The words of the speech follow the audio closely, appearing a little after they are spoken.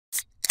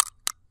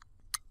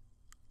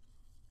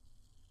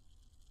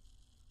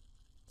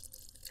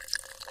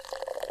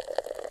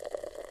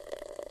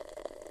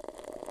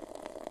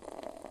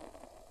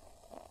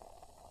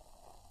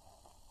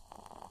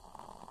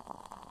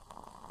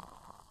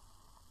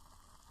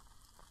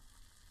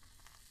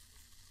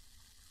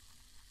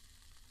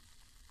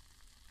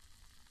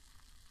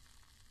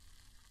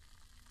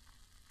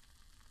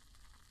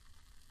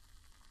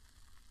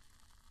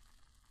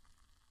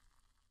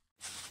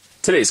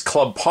Today's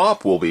Club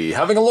Pop will be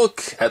having a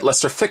look at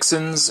Lester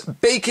Fixins'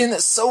 Bacon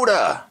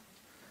Soda.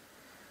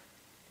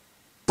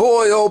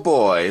 Boy, oh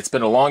boy, it's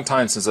been a long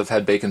time since I've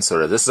had bacon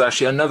soda. This is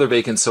actually another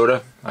bacon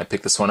soda. I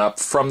picked this one up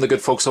from the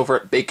good folks over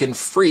at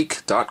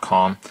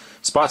baconfreak.com.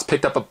 Spot's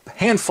picked up a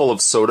handful of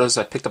sodas.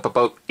 I picked up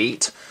about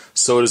 8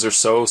 sodas or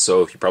so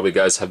you probably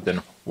guys have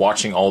been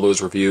watching all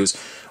those reviews,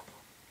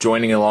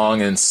 joining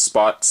along in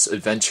Spot's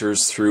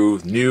adventures through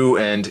new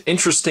and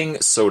interesting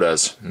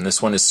sodas. And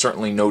this one is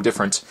certainly no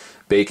different.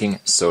 Baking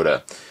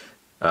soda.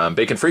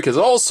 Bacon Freak has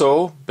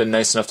also been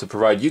nice enough to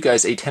provide you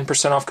guys a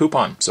 10% off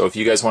coupon. So if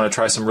you guys want to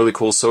try some really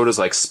cool sodas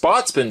like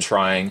Spot's been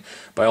trying,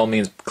 by all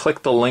means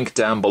click the link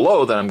down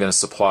below that I'm going to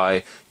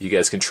supply. You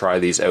guys can try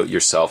these out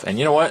yourself. And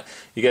you know what?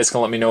 You guys can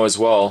let me know as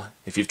well.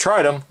 If you've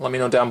tried them, let me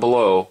know down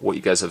below what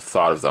you guys have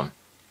thought of them.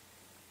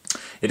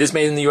 It is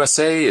made in the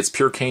USA. It's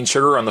pure cane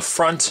sugar on the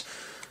front.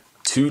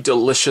 2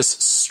 delicious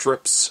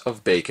strips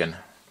of bacon.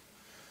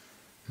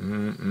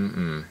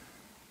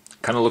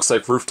 Kind of looks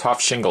like rooftop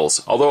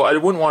shingles. Although I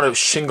wouldn't want to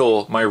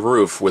shingle my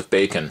roof with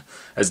bacon.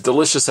 As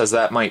delicious as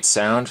that might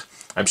sound,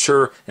 I'm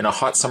sure in a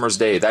hot summer's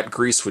day that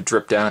grease would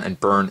drip down and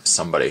burn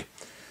somebody.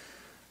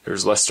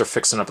 There's Lester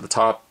Fixin up at the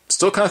top.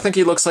 Still kind of think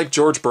he looks like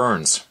George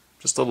Burns.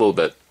 Just a little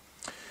bit.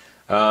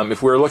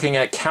 If we're looking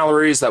at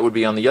calories, that would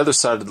be on the other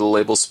side of the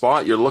label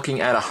spot. You're looking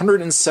at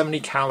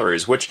 170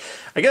 calories, which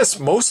I guess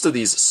most of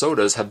these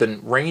sodas have been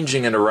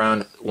ranging at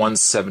around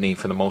 170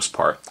 for the most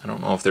part. I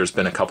don't know if there's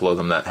been a couple of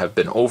them that have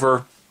been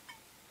over.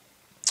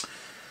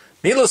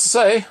 Needless to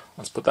say,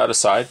 let's put that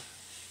aside.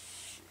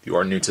 If you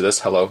are new to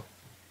this, hello.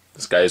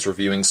 This guy is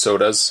reviewing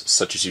sodas,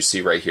 such as you see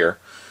right here.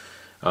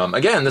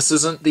 Again, this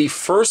isn't the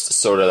first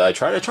soda that I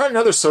tried. I tried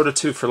another soda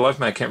too. For the life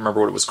of me, I can't remember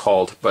what it was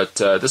called. But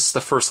this is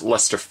the first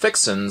Lester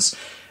Fixins.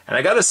 And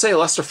I gotta say,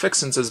 Lester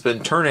Fixins has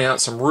been turning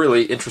out some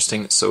really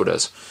interesting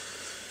sodas.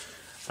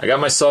 I got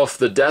myself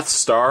the Death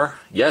Star.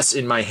 Yes,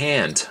 in my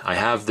hand. I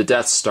have the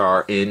Death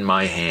Star in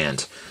my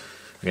hand.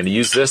 I'm going to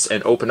use this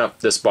and open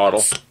up this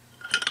bottle.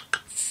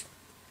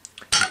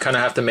 You kind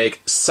of have to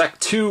make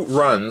 2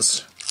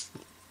 runs.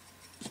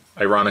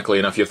 Ironically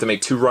enough, you have to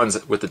make 2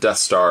 runs with the Death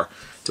Star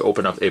to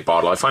open up a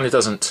bottle. I find it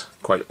doesn't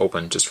quite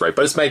open just right,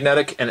 but it's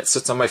magnetic and it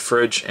sits on my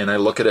fridge and I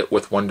look at it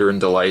with wonder and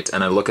delight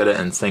and I look at it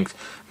and think,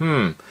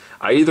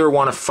 I either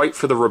want to fight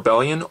for the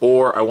rebellion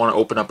or I want to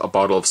open up a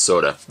bottle of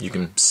soda. You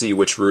can see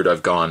which route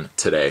I've gone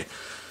today.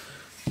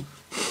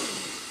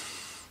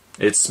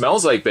 It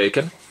smells like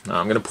bacon.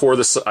 I'm going to pour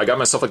this, I got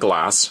myself a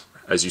glass,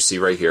 as you see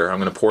right here. I'm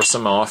going to pour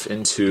some off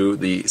into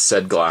the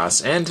said glass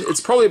and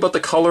it's probably about the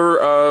color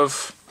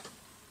of,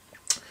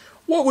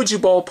 what would you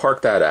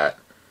ballpark that at?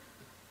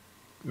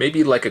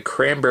 Maybe like a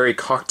cranberry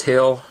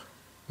cocktail,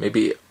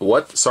 maybe,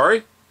 what,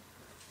 sorry?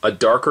 A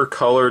darker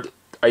colored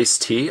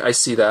iced tea, I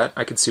see that,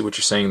 I can see what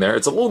you're saying there.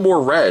 It's a little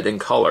more red in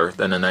color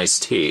than an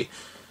iced tea.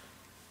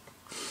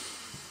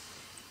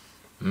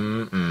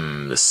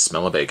 The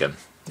smell of bacon.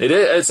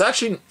 It's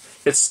actually,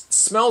 it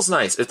smells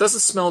nice. It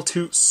doesn't smell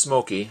too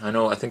smoky.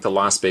 I think the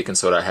last bacon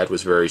soda I had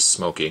was very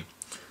smoky.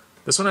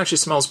 This one actually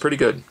smells pretty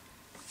good.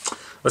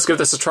 Let's give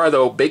this a try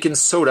though. Bacon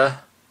soda,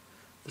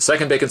 the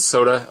second bacon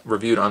soda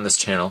reviewed on this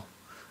channel.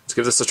 Let's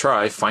give this a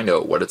try, find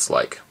out what it's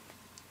like.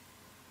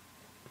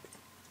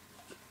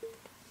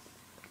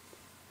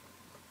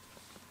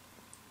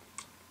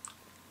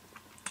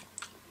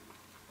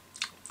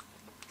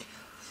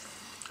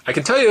 I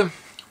can tell you,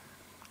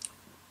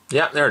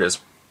 yeah, there it is.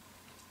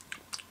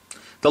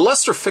 The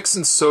Lester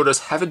Fixin sodas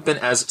haven't been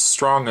as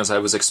strong as I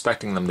was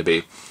expecting them to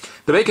be.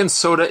 The bacon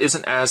soda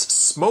isn't as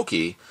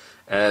smoky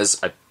as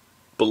I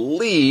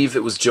believe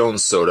it was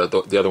Jones soda,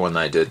 the other one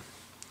that I did.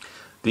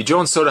 The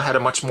Jones soda had a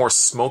much more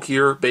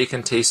smokier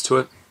bacon taste to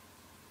it.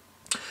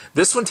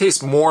 This one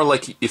tastes more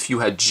like if you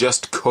had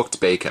just cooked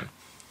bacon.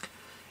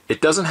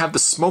 It doesn't have the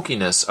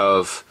smokiness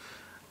of,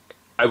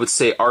 I would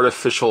say,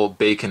 artificial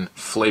bacon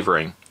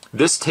flavoring.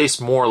 This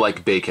tastes more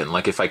like bacon,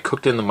 like if I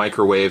cooked it in the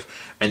microwave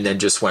and then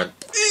just went,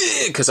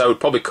 because I would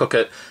probably cook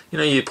it,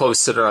 you'd probably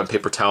sit it on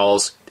paper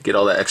towels to get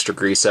all that extra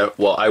grease out.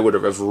 Well, I would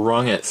have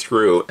wrung it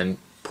through and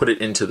put it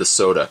into the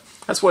soda.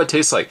 That's what it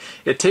tastes like.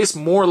 It tastes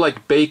more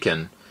like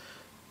bacon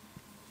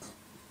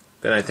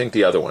than I think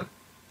the other one,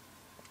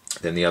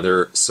 than the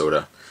other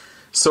soda.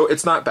 So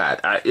it's not bad.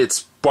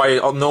 It's by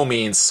no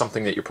means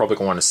something that you're probably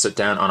going to want to sit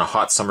down on a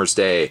hot summer's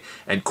day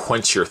and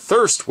quench your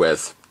thirst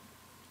with.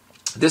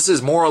 This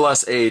is more or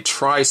less a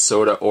try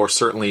soda, or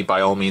certainly by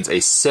all means a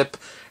sip,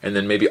 and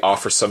then maybe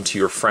offer some to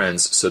your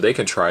friends so they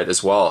can try it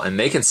as well. And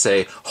they can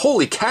say,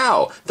 holy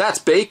cow, that's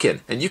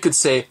bacon. And you could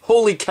say,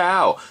 holy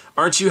cow,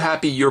 aren't you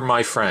happy you're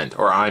my friend,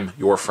 or I'm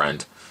your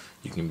friend?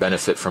 You can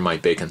benefit from my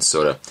bacon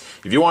soda.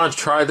 If you want to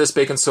try this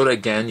bacon soda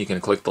again, you can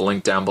click the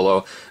link down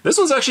below. This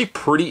one's actually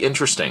pretty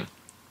interesting.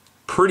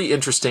 Pretty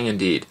interesting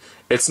indeed.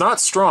 It's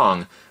not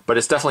strong, but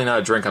it's definitely not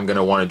a drink I'm going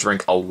to want to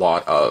drink a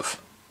lot of.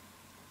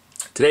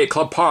 Today at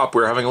Club Pop,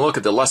 we're having a look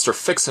at the Lester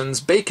Fixins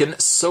Bacon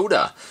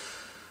Soda.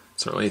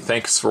 Certainly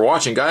thanks for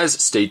watching, guys.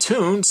 Stay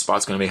tuned.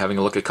 Spot's going to be having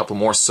a look at a couple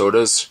more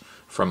sodas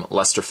from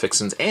Lester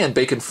Fixins and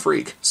Bacon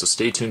Freak, so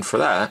stay tuned for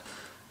that.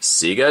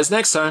 See you guys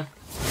next time.